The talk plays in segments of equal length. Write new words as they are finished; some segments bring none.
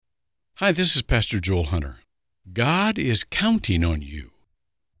Hi, this is Pastor Joel Hunter. God is counting on you.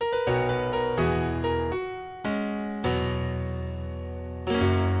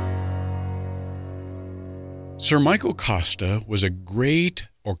 Sir Michael Costa was a great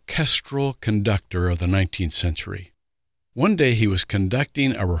orchestral conductor of the 19th century. One day he was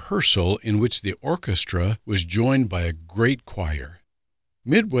conducting a rehearsal in which the orchestra was joined by a great choir.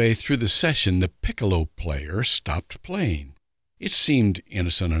 Midway through the session, the piccolo player stopped playing. It seemed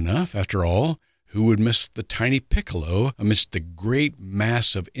innocent enough, after all. Who would miss the tiny piccolo amidst the great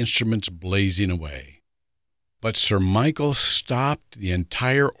mass of instruments blazing away? But Sir Michael stopped the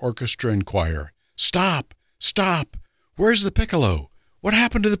entire orchestra and choir. Stop! Stop! Where's the piccolo? What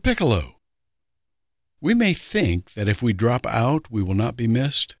happened to the piccolo? We may think that if we drop out, we will not be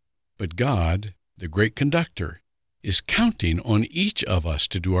missed, but God, the great conductor, is counting on each of us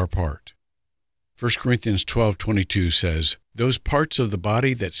to do our part. 1 Corinthians 12:22 says, "Those parts of the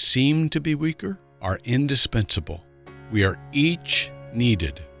body that seem to be weaker are indispensable. We are each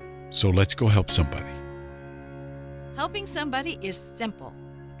needed, so let's go help somebody." Helping somebody is simple.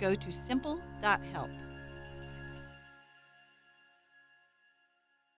 Go to simple.help.